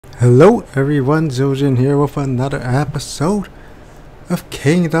Hello everyone, Ziljin here with another episode of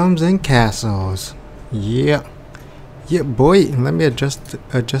Kingdoms and Castles. Yeah boy, let me adjust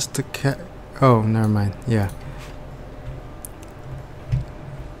the oh, never mind. Yeah.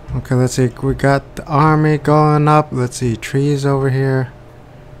 Okay, let's see, we got the army going up. Let's see, trees over here.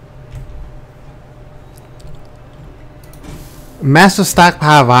 Massive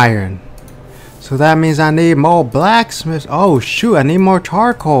stockpile of iron. So that means I need more blacksmiths. Oh shoot, I need more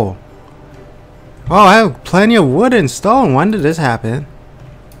charcoal. Oh, I have plenty of wood and stone. When did this happen?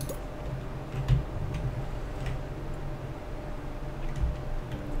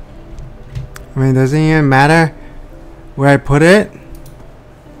 I mean, doesn't even matter where I put it.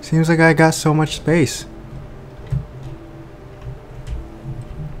 Seems like I got so much space.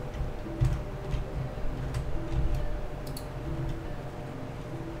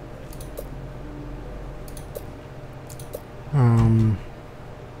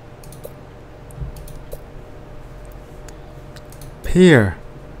 Here.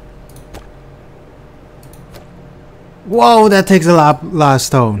 Whoa, that takes a lot of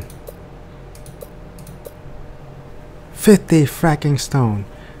stone. 50 fracking stone.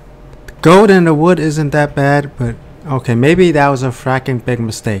 The gold and the wood isn't that bad, but okay, maybe that was a fracking big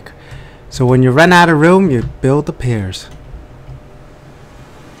mistake. So when you run out of room, you build the piers.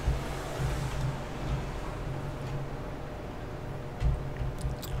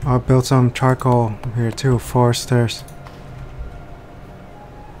 I'll build some charcoal here too, foresters.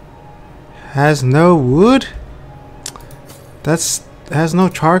 Has no wood? Has no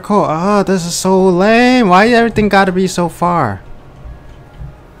charcoal? Oh, this is so lame. Why everything gotta be so far?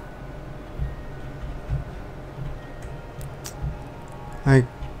 Like,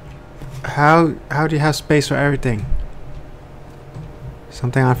 how do you have space for everything?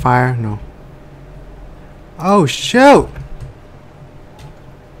 Something on fire? No. Oh shoot!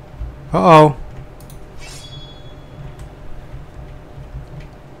 Uh-oh.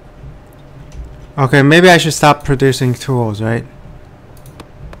 Okay, maybe I should stop producing tools, right?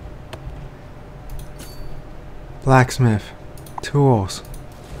 Blacksmith. Tools.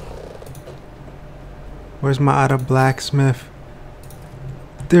 Where's my other blacksmith?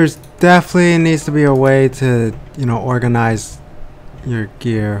 There's definitely needs to be a way to, you know, organize your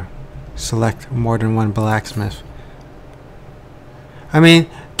gear. Select more than one blacksmith. I mean,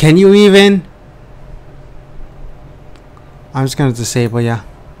 can you even? I'm just gonna disable ya.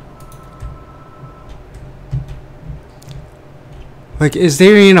 Like, is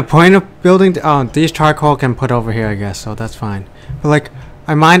there even a point of building? Oh, these charcoal can put over here, I guess, so that's fine. But like,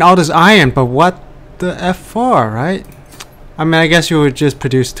 I mine all this iron, but what the F for, right? I mean, I guess you would just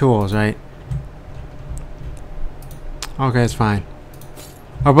produce tools, right? Okay, it's fine.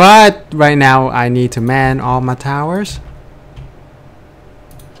 Oh, but right now I need to man all my towers.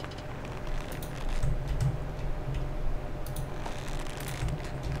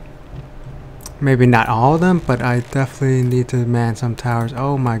 Maybe not all of them, but I definitely need to man some towers.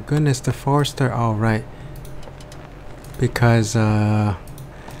 Oh my goodness, the forester. Oh, right. Because it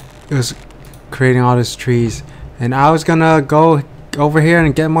was creating all these trees. And I was gonna go over here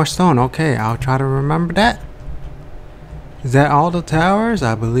and get more stone. Okay, I'll try to remember that. Is that all the towers?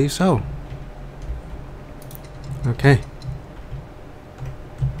 I believe so. Okay.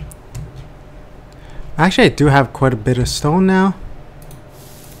 Actually, I do have quite a bit of stone now.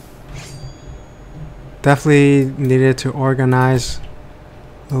 Definitely needed to organize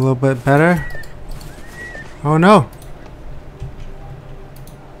a little bit better. Oh no.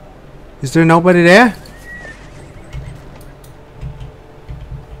 Is there nobody there?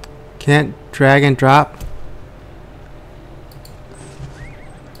 Can't drag and drop.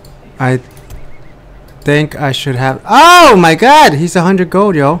 I think I should have. Oh my god! He's 100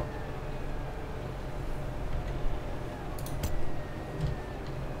 gold, yo.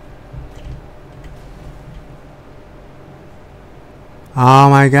 Oh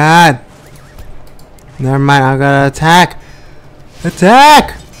my god. Never mind, I gotta attack.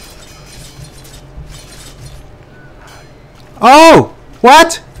 Attack! Oh!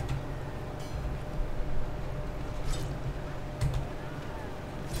 What?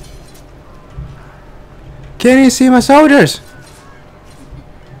 Can't you see my soldiers?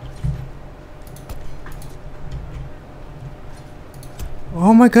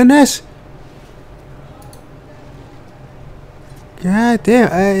 Oh my goodness. God damn,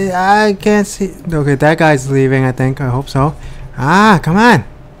 I can't see. Okay, that guy's leaving, I think. I hope so. Ah, come on.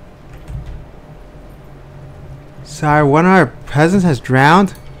 Sorry, one of our peasants has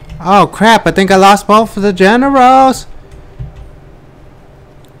drowned. Oh crap, I think I lost both of the generals.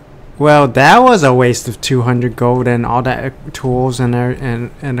 Well, that was a waste of 200 gold and all that tools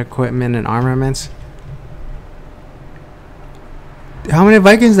and equipment and armaments. How many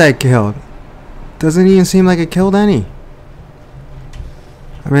Vikings that killed? Doesn't even seem like it killed any.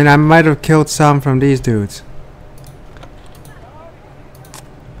 I mean, I might have killed some from these dudes.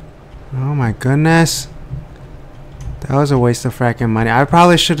 Oh my goodness. That was a waste of fracking money. I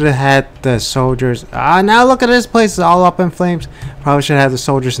probably should have had the soldiers. Now look at this place. It's all up in flames. Probably should have had the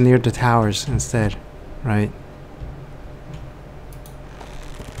soldiers near the towers instead. Right.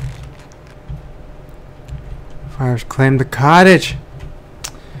 Fires claim the cottage.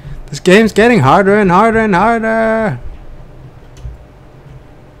 This game's getting harder and harder and harder.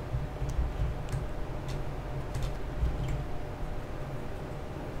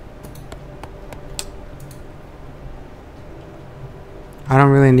 I don't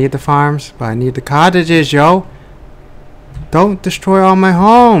really need the farms, but I need the cottages, yo. Don't destroy all my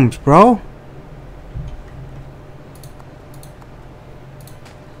homes, bro.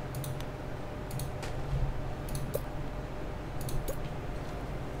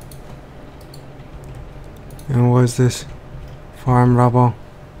 And what is this? Farm rubble.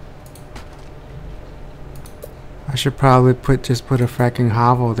 I should probably just put a fracking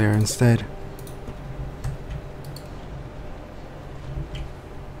hovel there instead.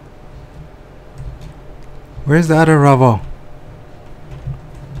 Where's the other rubble?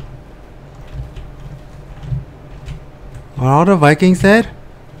 Are all the Vikings dead?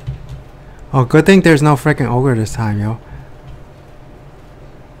 Oh, good thing there's no freaking ogre this time, yo.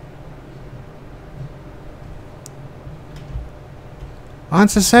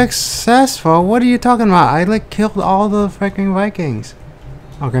 Unsuccessful? What are you talking about? I like killed all the freaking Vikings.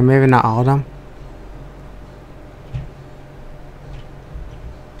 Okay, maybe not all of them.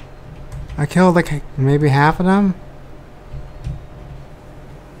 I killed like maybe half of them.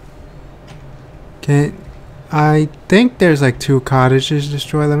 Okay, I think there's like 2 cottages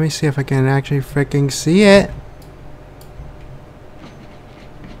destroyed. Let me see if I can actually freaking see it.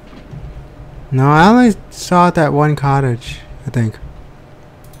 No, I only saw that 1 cottage, I think.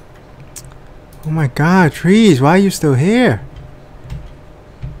 Oh my god, trees, why are you still here?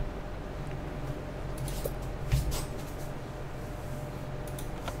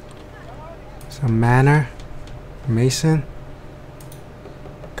 Some manor, mason,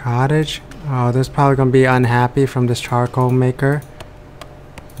 cottage. Oh, there's probably gonna be unhappy from this charcoal maker.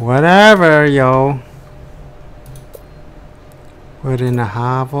 Whatever, yo. Put in a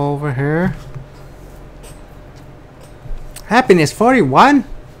hovel over here. Happiness 41?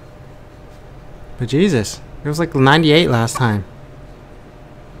 But Jesus, it was like 98 last time.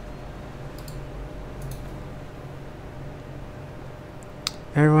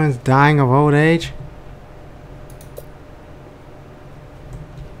 Everyone's dying of old age.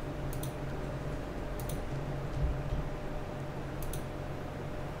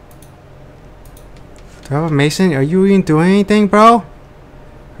 Do I have a mason? Are you even doing anything, bro?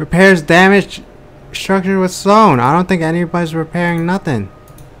 Repairs damaged structure with stone. I don't think anybody's repairing nothing.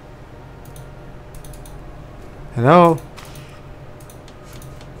 Hello?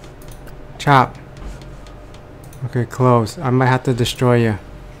 Chop. Okay, close. I might have to destroy you.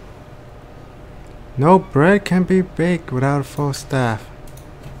 No bread can be baked without a full staff.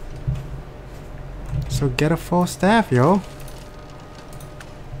 So get a full staff, yo.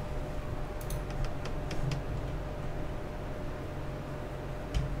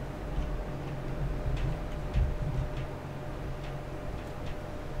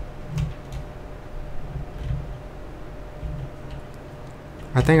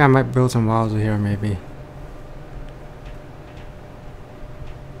 I think I might build some walls here, maybe.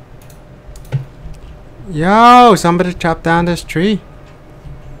 Yo, somebody chopped down this tree.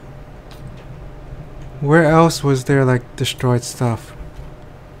 Where else was there like destroyed stuff?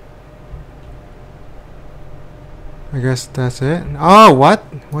 I guess that's it. Oh, what?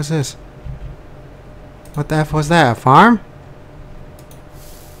 What's this? What the F was that? A farm?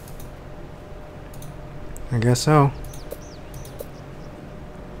 I guess so.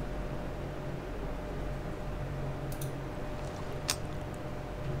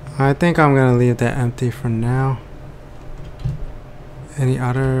 I think I'm gonna leave that empty for now. Any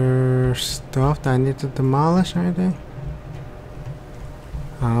other stuff that I need to demolish or anything?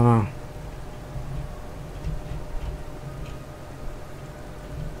 I don't know.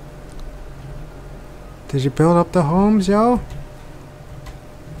 Did you build up the homes, yo?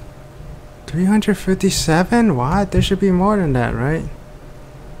 357? What? There should be more than that, right?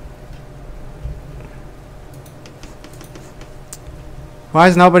 Why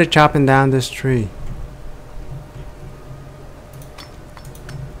is nobody chopping down this tree?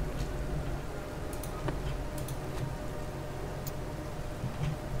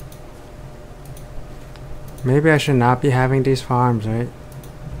 Maybe I should not be having these farms, right?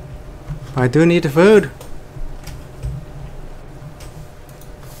 But I do need the food.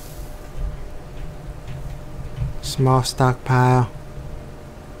 Small stockpile.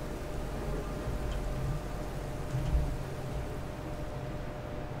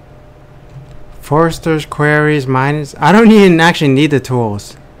 Foresters, quarries, miners. I don't even actually need the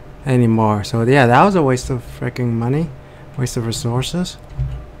tools anymore. So yeah, that was a waste of freaking money. Waste of resources.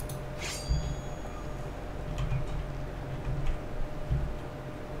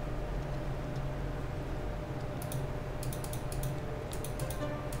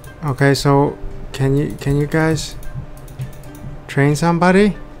 Okay, so can you guys train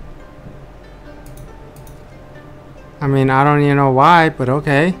somebody? I mean, I don't even know why, but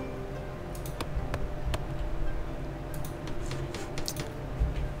okay.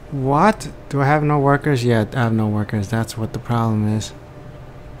 What? Do I have no workers? Yeah, I have no workers. That's what the problem is.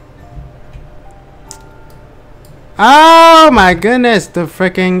 Oh my goodness, the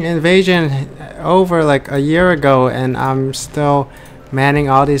freaking invasion over like a year ago and I'm still manning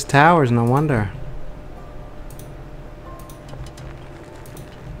all these towers, no wonder.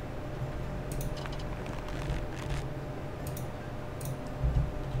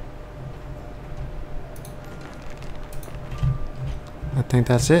 I think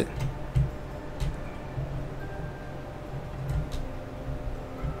that's it.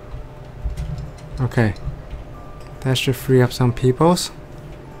 Okay. That should free up some peoples.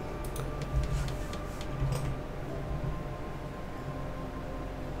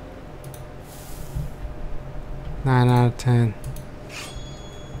 Nine out of 10.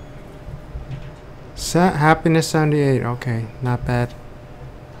 Happiness 78. Okay, not bad.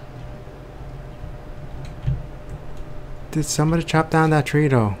 Did somebody chop down that tree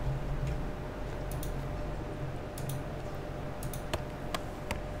though?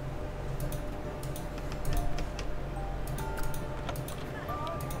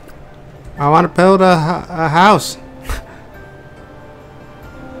 I want to build a house.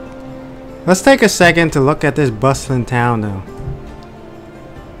 Let's take a second to look at this bustling town though.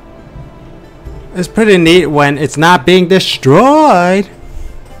 It's pretty neat when it's not being destroyed.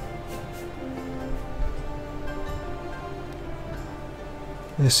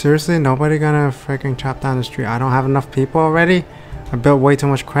 Is seriously nobody gonna freaking chop down the tree? I don't have enough people already? I built way too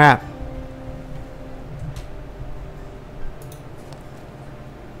much crap.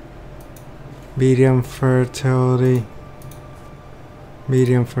 Medium fertility.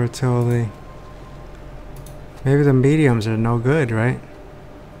 Medium fertility. Maybe the mediums are no good, right?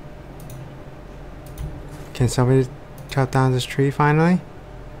 Can somebody chop down this tree finally?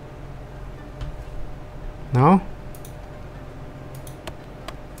 No?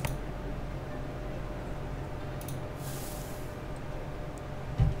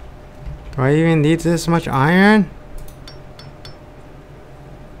 Do I even need this much iron?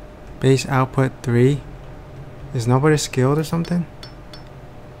 Base output 3. Is nobody skilled or something?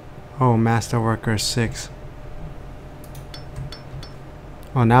 Oh, master worker 6.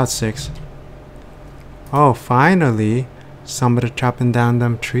 Oh, now it's 6. Oh, finally, somebody chopping down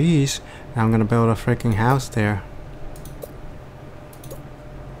them trees. Now I'm gonna build a freaking house there.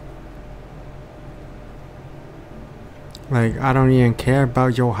 Like, I don't even care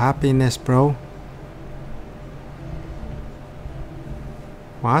about your happiness, bro.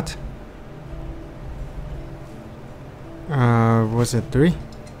 What? Was it 3?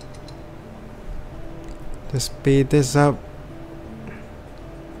 To speed this up.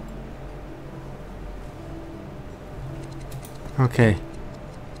 Okay.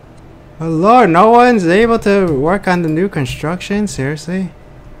 Oh Lord, no one's able to work on the new construction? Seriously?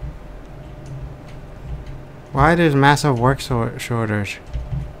 Why there's massive shortage?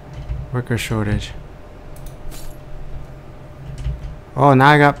 Worker shortage. Oh, now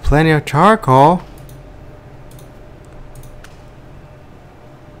I got plenty of charcoal.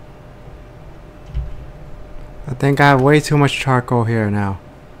 I think I have way too much charcoal here now.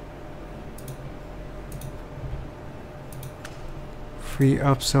 Free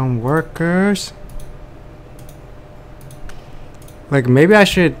up some workers. Like, maybe I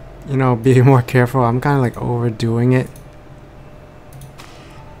should, you know, be more careful. I'm kind of like overdoing it.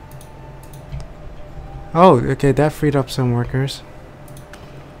 Oh, okay, that freed up some workers.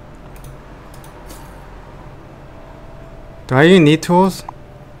 Do I even need tools?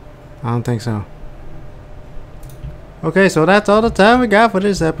 I don't think so. Okay, so that's all the time we got for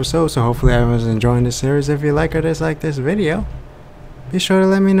this episode. So hopefully everyone's enjoying this series. If you like or dislike this video, be sure to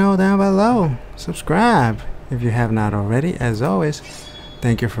let me know down below. Subscribe if you have not already. As always,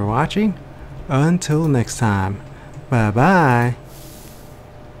 thank you for watching. Until next time. Bye bye.